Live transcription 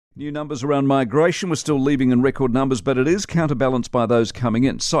New numbers around migration. We're still leaving in record numbers, but it is counterbalanced by those coming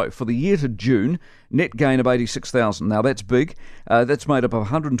in. So for the year to June, net gain of 86,000. Now that's big. That's made up of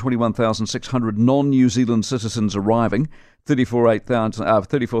 121,600 non-New Zealand citizens arriving,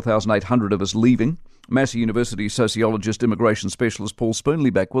 34,800 of us leaving. Massey University sociologist, immigration specialist Paul Spoonley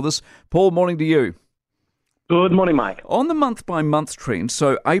back with us. Paul, morning to you. Good morning, Mike. On the month-by-month trend,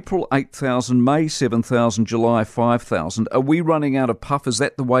 so April 8,000, May 7,000, July 5,000, are we running out of puff? Is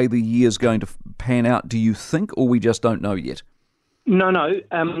that the way the year's going to pan out, do you think, or we just don't know yet? No.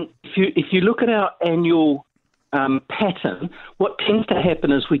 If you look at our annual pattern, what tends to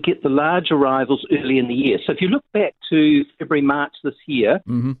happen is we get the large arrivals early in the year. So if you look back to February, March this year,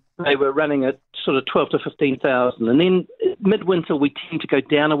 they were running at sort of 12 to 15,000. And then midwinter, we tend to go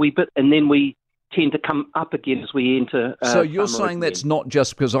down a wee bit, and then we tend to come up again as we enter So you're saying that's not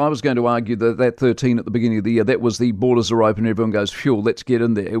just because I was going to argue that 13 at the beginning of the year, that was the borders are open, everyone goes, phew, let's get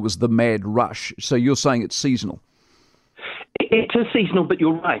in there. It was the mad rush. So you're saying it's seasonal? It is seasonal, but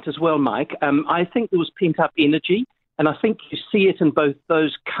you're right as well, Mike. I think there was pent-up energy, and I think you see it in both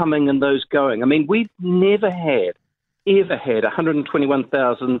those coming and those going. I mean, we've never ever had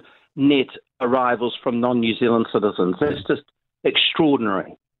 121,000 net arrivals from non-New Zealand citizens. That's just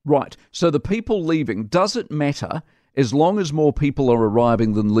extraordinary. Right. So the people leaving, does it matter, as long as more people are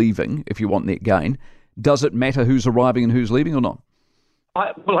arriving than leaving, if you want net gain, does it matter who's arriving and who's leaving or not?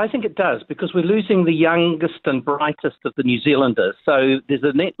 I think it does, because we're losing the youngest and brightest of the New Zealanders. So there's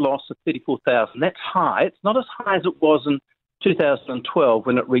a net loss of 34,000. That's high. It's not as high as it was in 2012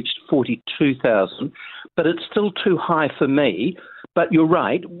 when it reached 42,000, but it's still too high for me. But you're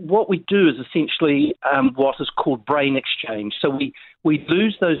right. What we do is essentially what is called brain exchange. So we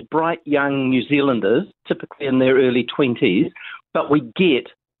lose those bright young New Zealanders, typically in their early 20s, but we get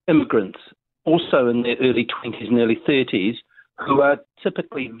immigrants also in their early 20s and early 30s who are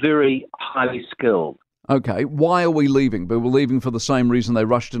typically very highly skilled. Okay, why are we leaving? But we're leaving for the same reason they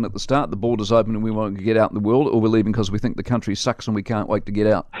rushed in at the start. The border's open and we want to get out in the world, or we're leaving because we think the country sucks and we can't wait to get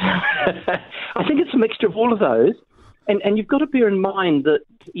out? I think it's a mixture of all of those. And you've got to bear in mind that,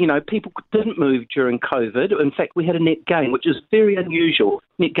 you know, people didn't move during COVID. In fact, we had a net gain, which is very unusual.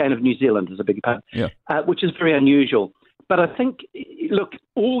 Net gain of New Zealand is a big part, which is very unusual. But I think, look,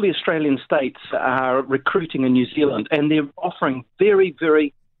 all the Australian states are recruiting in New Zealand, and they're offering very,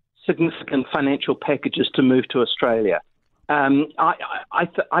 very significant financial packages to move to Australia. I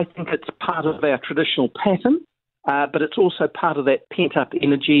think it's part of our traditional pattern. But it's also part of that pent-up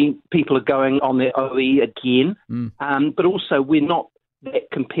energy. People are going on their OE again. But also we're not that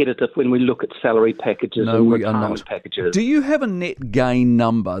competitive when we look at salary packages and retirement packages. Do you have a net gain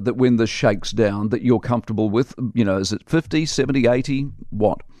number that when this shakes down that you're comfortable with? You know, is it 50, 70, 80?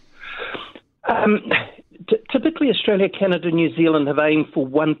 What? Typically, Australia, Canada, New Zealand have aimed for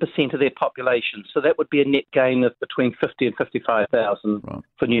 1% of their population. So that would be a net gain of between 50 and 55,000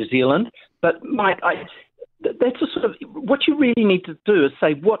 for New Zealand. But, Mike, that's a sort of what you really need to do is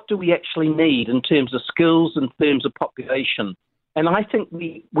say, what do we actually need in terms of skills, in terms of population? And I think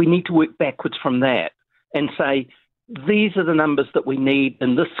we need to work backwards from that and say, these are the numbers that we need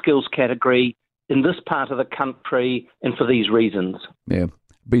in this skills category, in this part of the country, and for these reasons. Yeah.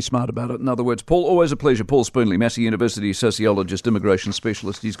 Be smart about it. In other words, Paul, always a pleasure. Paul Spoonley, Massey University sociologist, immigration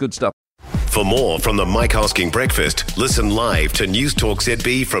specialist. He's good stuff. For more from the Mike Hosking Breakfast, listen live to News Talk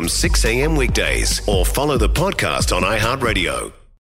ZB from 6 a.m. weekdays or follow the podcast on iHeartRadio.